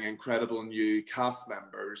finding incredible new cast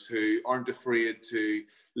members who aren't afraid to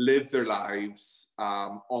live their lives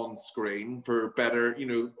on screen for better, you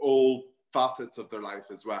know, all facets of their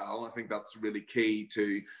life as well. I think that's really key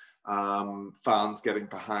to fans getting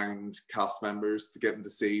behind cast members, to get them to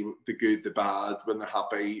see the good, the bad, when they're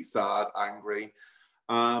happy, sad, angry.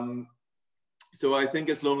 So I think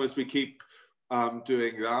as long as we keep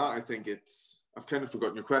doing that, I think it's, I've kind of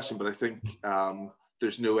forgotten your question, but I think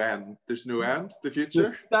there's no end. There's no end. The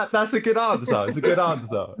future. That's a good answer. It's a good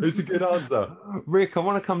answer. It's a good answer. Rick, I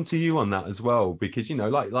want to come to you on that as well, because, you know,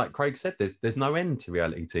 like Craig said, there's no end to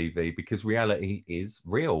reality TV, because reality is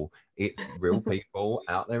real. It's real people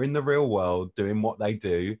out there in the real world doing what they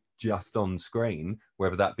do just on screen,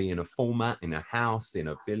 whether that be in a format, in a house, in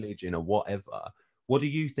a village, in a whatever. What do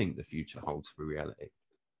you think the future holds for reality?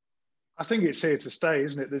 I think it's here to stay,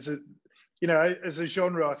 isn't it? There's a, you know, as a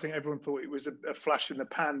genre, I think everyone thought it was a flash in the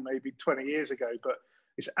pan maybe 20 years ago, but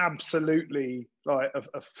it's absolutely like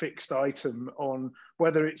a fixed item on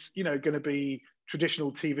whether it's, you know, going to be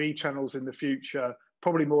traditional TV channels in the future,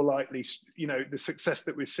 probably more likely, you know, the success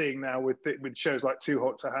that we're seeing now with shows like Too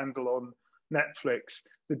Hot to Handle on Netflix.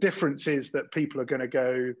 The difference is that people are going to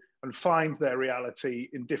go and find their reality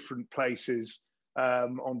in different places,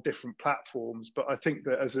 on different platforms. But I think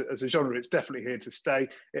that as a genre, it's definitely here to stay.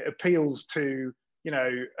 It appeals to, you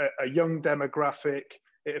know, a young demographic.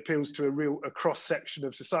 It appeals to a cross section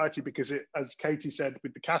of society, because it, as Katie said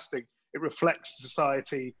with the casting, it reflects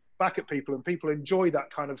society back at people, and people enjoy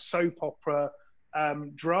that kind of soap opera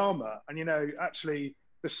drama. And, you know, actually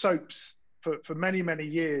the soaps for many, many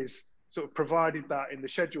years sort of provided that in the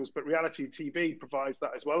schedules, but reality TV provides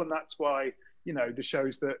that as well. And that's why, you know, the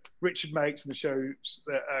shows that Richard makes and the shows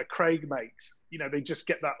that Craig makes, you know, they just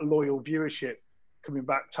get that loyal viewership coming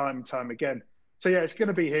back time and time again. So yeah, it's going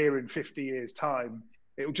to be here in 50 years' time.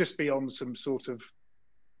 It will just be on some sort of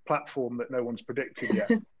platform that no one's predicted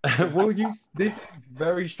yet. Well, this is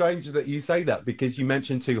very strange that you say that, because you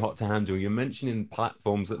mentioned Too Hot to Handle. You're mentioning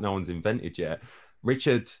platforms that no one's invented yet.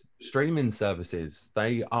 Richard, streaming services,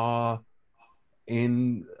 they are,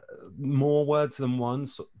 in more words than one,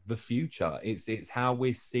 the future. It's how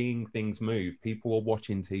we're seeing things move. People are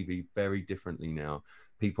watching TV very differently now.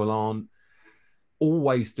 People aren't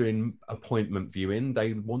always doing appointment viewing.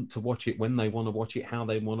 They want to watch it when they want to watch it, how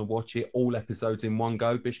they want to watch it, all episodes in one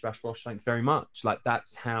go. Bish bash bosh, thanks very much. Like,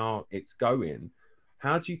 that's how it's going.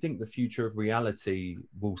 How do you think the future of reality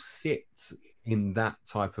will sit in that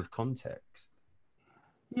type of context?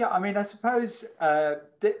 Yeah, I mean, I suppose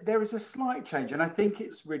there is a slight change, and I think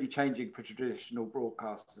it's really changing for traditional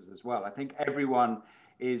broadcasters as well. I think everyone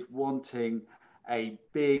is wanting a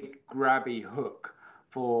big grabby hook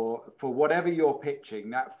for whatever you're pitching.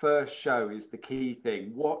 That first show is the key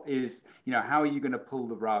thing. What is, you know, how are you going to pull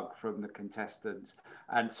the rug from the contestants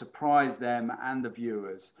and surprise them and the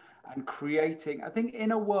viewers, and creating, I think,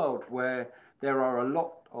 in a world where there are a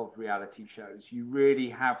lot of reality shows, you really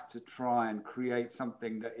have to try and create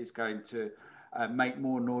something that is going to make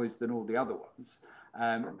more noise than all the other ones.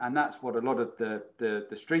 And that's what a lot of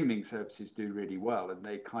the streaming services do really well. And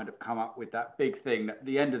they kind of come up with that big thing that at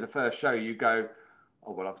the end of the first show, you go,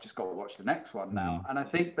 oh, well, I've just got to watch the next one now. And I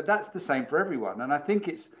think, but that's the same for everyone. And I think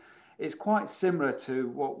it's quite similar to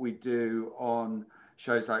what we do on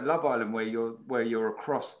shows like Love Island, where you're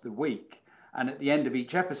across the week. And at the end of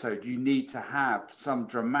each episode, you need to have some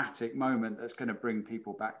dramatic moment that's going to bring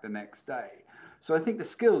people back the next day. So I think the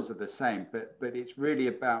skills are the same, but it's really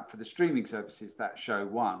about, for the streaming services, that show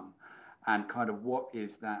one, and kind of what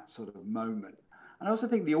is that sort of moment. And I also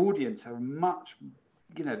think the audience are much,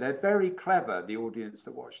 you know, they're very clever, the audience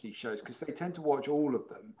that watch these shows, because they tend to watch all of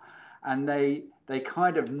them. And they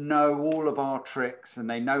kind of know all of our tricks, and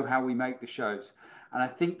they know how we make the shows. And I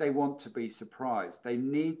think they want to be surprised. They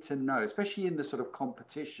need to know, especially in the sort of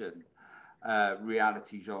competition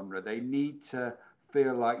reality genre, they need to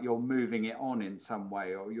feel like you're moving it on in some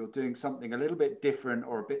way, or you're doing something a little bit different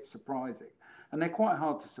or a bit surprising. And they're quite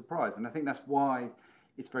hard to surprise. And I think that's why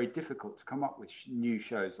it's very difficult to come up with new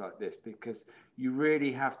shows like this, because you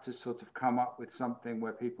really have to sort of come up with something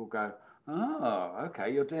where people go, oh,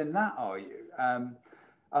 okay, you're doing that, are you?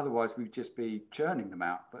 Otherwise, we'd just be churning them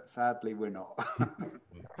out, but sadly, we're not.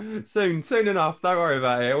 Soon enough. Don't worry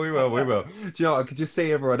about it. We will. Do you know what? I could just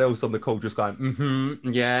see everyone else on the call just going,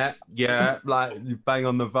 yeah, like you bang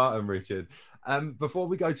on the button, Richard. Before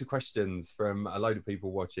we go to questions from a load of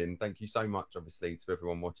people watching, thank you so much, obviously, to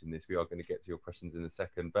everyone watching this. We are going to get to your questions in a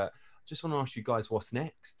second, but I just want to ask you guys what's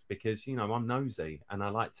next, because, you know, I'm nosy and I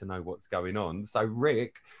like to know what's going on. So,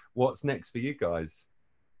 Rick, what's next for you guys?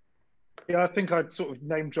 Yeah, I think I sort of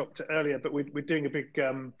name dropped it earlier, but we're doing a big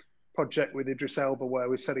project with Idris Elba where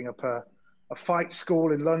we're setting up a fight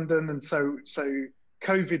school in London. And so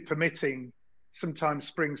COVID permitting, sometime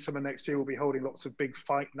spring, summer next year, we'll be holding lots of big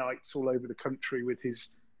fight nights all over the country with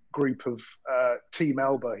his group of Team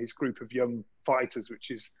Elba, his group of young fighters,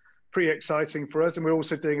 which is pretty exciting for us. And we're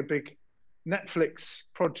also doing a big Netflix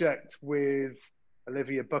project with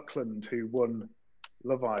Olivia Buckland, who won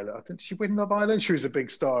Love Island. I think, did she win Love Island? She was a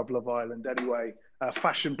big star of Love Island anyway.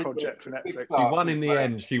 Fashion project for Netflix. She won in the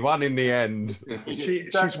end. She won in the end.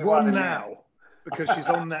 She's won now because she's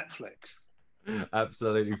on Netflix.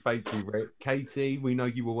 Absolutely. Thank you, Rick. Katie, we know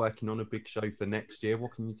you were working on a big show for next year.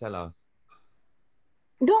 What can you tell us?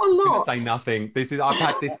 Not a lot. Say nothing. I've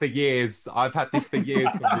had this for years. I've had this for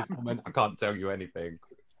years from this comment. I can't tell you anything.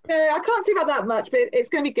 No, I can't say about that much, but it's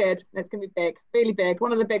going to be good. It's going to be big, really big.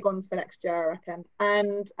 One of the big ones for next year, I reckon.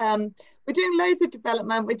 And we're doing loads of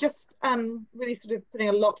development. We're just really sort of putting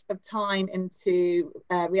a lot of time into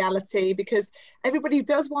reality, because everybody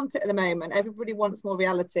does want it at the moment. Everybody wants more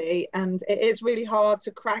reality, and it is really hard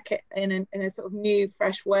to crack it in a sort of new,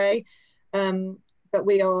 fresh way. But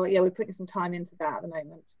we're putting some time into that at the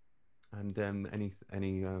moment. And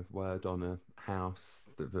any word on a house,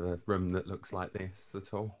 a room that looks like this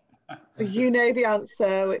at all? You know the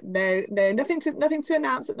answer. No, nothing to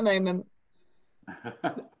announce at the moment.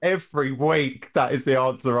 Every week, that is the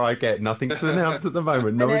answer I get. Nothing to announce at the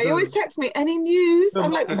moment. No, he always texts me, any news?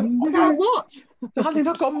 I'm like, about what? Darling,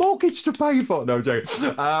 I've got a mortgage to pay for. No,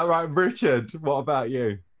 joking. Right, Richard, what about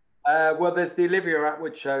you? Well, there's the Olivia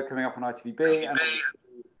Attwood show coming up on ITVB,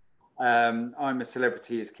 and I'm a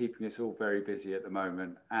Celebrity is keeping us all very busy at the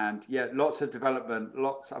moment. And yeah, lots of development,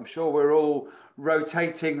 I'm sure we're all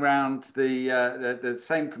rotating around the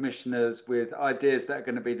same commissioners with ideas that are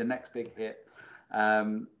going to be the next big hit.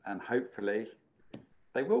 And hopefully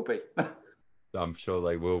they will be. I'm sure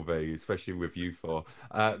they will be, especially with you four.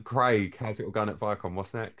 Craig, how's it all going at Viacom?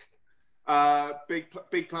 What's next?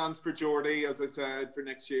 Big plans for Geordie, as I said, for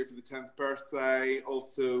next year for the 10th birthday.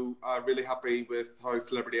 Also, really happy with how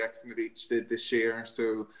Celebrity X on the Beach did this year.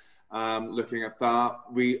 So, looking at that,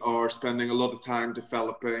 we are spending a lot of time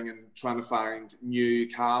developing and trying to find new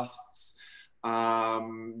casts,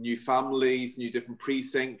 new families, new different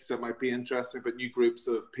precincts that might be interesting, but new groups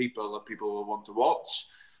of people that people will want to watch.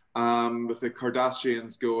 With the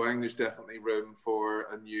Kardashians going, there's definitely room for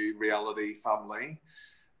a new reality family.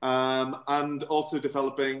 And also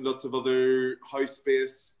developing lots of other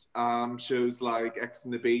house-based shows like X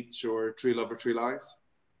on the Beach or True Love or True Lies.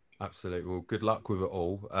 Absolutely. Well, good luck with it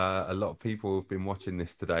all. A lot of people have been watching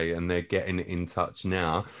this today and they're getting in touch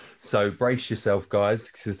now. So brace yourself,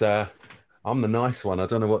 guys, because I'm the nice one. I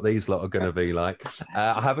don't know what these lot are going to be like.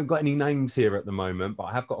 I haven't got any names here at the moment, but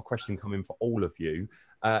I have got a question coming for all of you.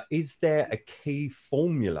 Is there a key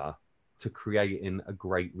formula to creating a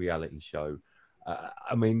great reality show?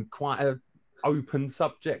 I mean, quite an open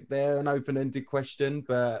subject there, an open-ended question,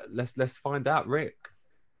 but let's find out, Rick.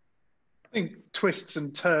 I think twists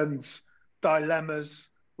and turns, dilemmas.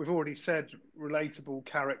 We've already said relatable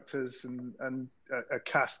characters and a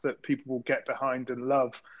cast that people will get behind and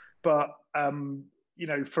love. But you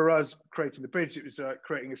know, for us creating The Bridge, it was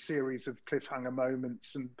creating a series of cliffhanger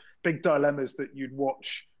moments and big dilemmas that you'd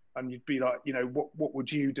watch and you'd be like, you know, what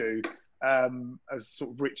would you do? As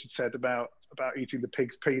sort of Richard said about eating the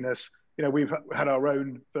pig's penis. You know, we've had our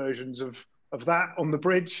own versions of that on The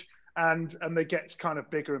Bridge, and they get kind of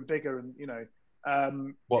bigger and bigger, and you know,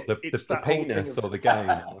 what the penis or the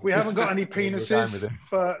game? We haven't got any penises,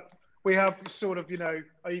 but we have sort of, you know,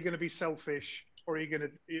 are you going to be selfish, or are you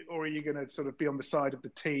going to sort of be on the side of the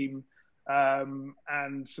team?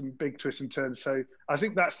 And some big twists and turns. So I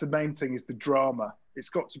think that's the main thing, is the drama. It's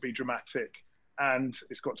got to be dramatic, and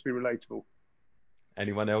it's got to be relatable.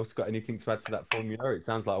 Anyone else got anything to add to that formula? It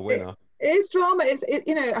sounds like a winner. It is drama.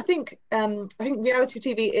 You know, I think reality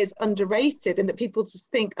TV is underrated, and that people just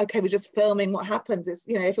think, okay, we're just filming what happens. It's,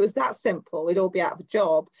 you know, if it was that simple, we'd all be out of a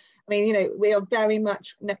job. I mean, you know, we are very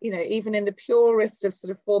much, you know, even in the purest of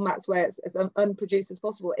sort of formats where it's as unproduced as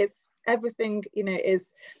possible, it's everything, you know,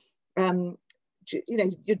 is, you know,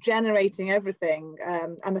 you're generating everything.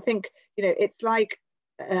 And I think, you know, it's like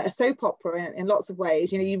a soap opera in lots of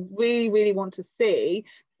ways. You know, you really want to see,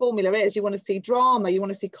 formula is, you want to see drama, you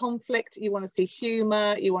want to see conflict, you want to see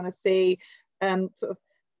humor, you want to see sort of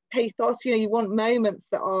pathos. You know, you want moments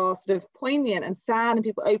that are sort of poignant and sad, and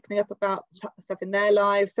people opening up about stuff in their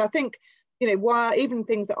lives. So I think, you know, while even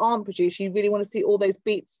things that aren't produced, you really want to see all those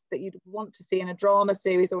beats that you'd want to see in a drama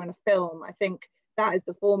series or in a film. I think that is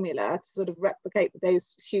the formula, to sort of replicate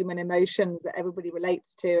those human emotions that everybody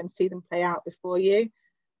relates to and see them play out before you.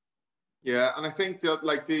 Yeah, and I think that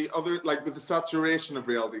like with the saturation of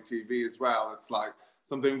reality TV as well, it's like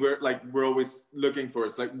something we're always looking for.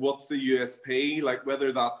 It's like, what's the USP? Like,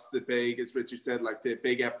 whether that's the big, as Richard said, like the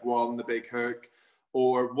big F1, the big hook,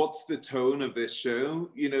 or what's the tone of this show?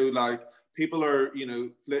 You know, like people are, you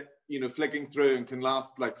know, flicking through and can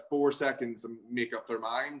last like 4 seconds and make up their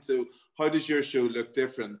mind. So how does your show look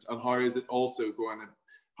different, and how is it also going to,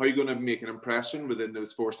 how are you going to make an impression within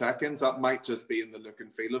those 4 seconds? That might just be in the look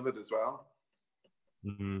and feel of it as well.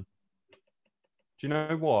 Mm-hmm. Do you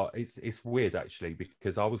know what? It's weird actually,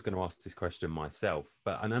 because I was going to ask this question myself,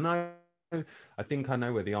 and I think I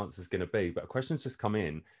know where the answer is going to be, but a question's just come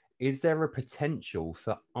in. Is there a potential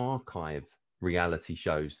for archive reality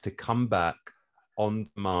shows to come back on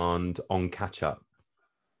demand, on catch up?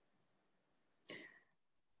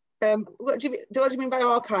 What do you mean by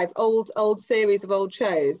archive? Old series of old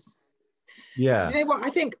shows? Yeah. Do you know what?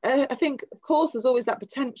 I think of course there's always that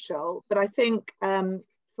potential, but I think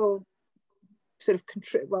for sort of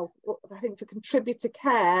I think for contributor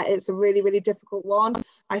care, it's a really, really difficult one.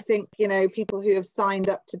 I think, you know, people who have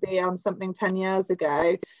signed up to be on something 10 years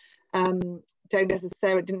ago didn't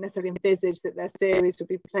necessarily envisage that their series would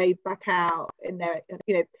be played back out in their,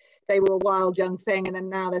 you know, they were a wild young thing, and then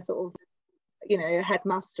now they're sort of, you know, a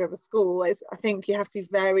headmaster of a school. I think you have to be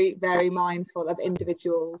very, very mindful of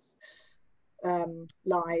individuals'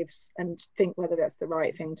 lives and think whether that's the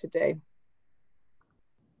right thing to do.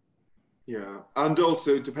 Yeah, and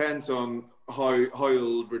also it depends on how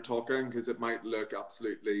old we're talking, because it might look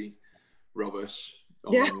absolutely rubbish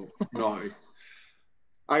now.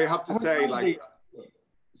 I have to say, like,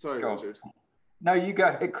 sorry, Richard. No, you go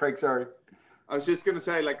ahead, Craig. Sorry. I was just going to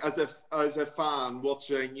say, like, as a fan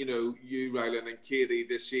watching, you know, you, Rylan, and Katie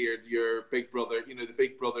this year, your Big Brother, you know, the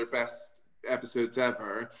Big Brother best episodes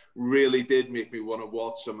ever, really did make me want to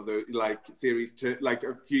watch some of the, like, series two, like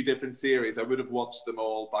a few different series. I would have watched them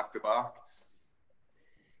all back to back.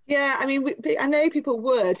 Yeah, I mean, I know people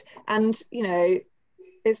would, and you know,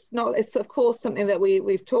 it's of course something that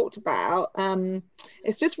we've talked about.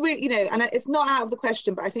 It's just really, you know, and it's not out of the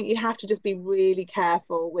question, but I think you have to just be really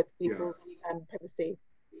careful with people's privacy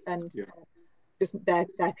and just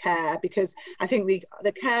their care, because I think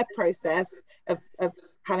the care process of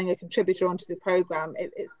having a contributor onto the program,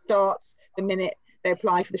 it starts the minute they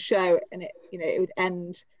apply for the show, and it would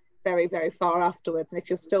end very, very far afterwards. And if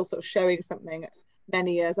you're still sort of showing something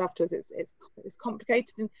many years afterwards, it's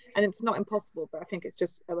complicated, and it's not impossible, but I think it's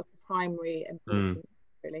just a primary importance,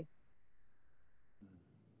 really.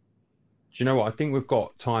 Do you know what? I think we've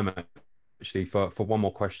got time actually for one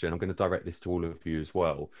more question. I'm going to direct this to all of you as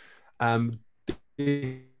well.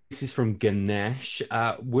 This is from Ganesh.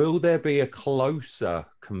 Will there be a closer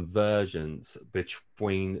convergence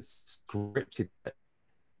between scripted,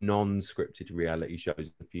 non-scripted reality shows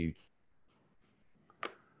in the future?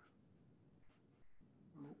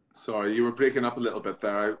 Sorry, you were breaking up a little bit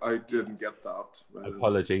there. I didn't get that.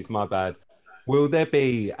 Apologies, my bad. Will there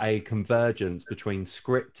be a convergence between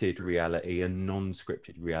scripted reality and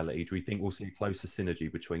non-scripted reality? Do we think we'll see a closer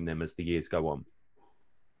synergy between them as the years go on?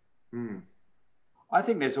 I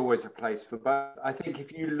think there's always a place for both. I think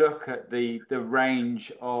if you look at the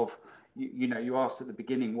range of, you know, you asked at the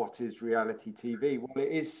beginning, what is reality TV? Well,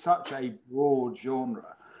 it is such a broad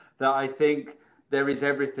genre that I think there is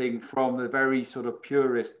everything from the very sort of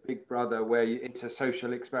purist Big Brother, where it's a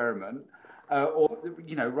social experiment, or,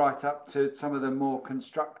 you know, right up to some of the more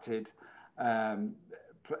constructed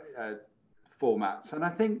formats. And I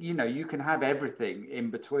think, you know, you can have everything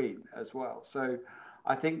in between as well. So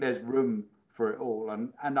I think there's room for it all.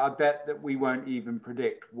 And I bet that we won't even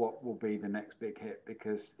predict what will be the next big hit,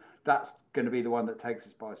 because that's going to be the one that takes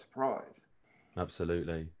us by surprise.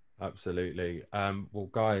 Absolutely. Absolutely. Well,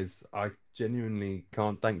 guys, I genuinely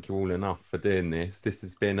can't thank you all enough for doing this. This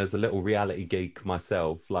has been, as a little reality geek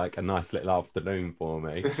myself, like a nice little afternoon for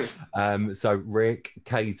me. So Rick,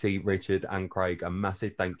 Katie, Richard and Craig, a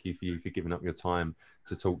massive thank you for giving up your time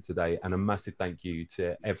to talk today, and a massive thank you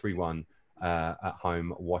to everyone at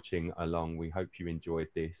home watching along. We hope you enjoyed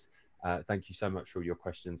this. Thank you so much for all your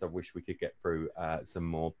questions. I wish we could get through some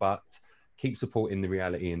more, but keep supporting the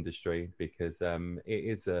reality industry, because it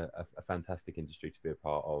is a fantastic industry to be a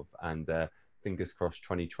part of. And fingers crossed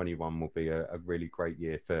 2021 will be a really great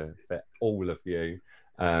year for all of you.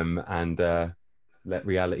 And let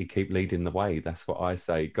reality keep leading the way. That's what I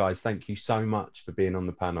say. Guys, thank you so much for being on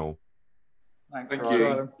the panel. Thanks, Thank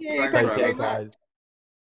you. Thanks very much. Guys.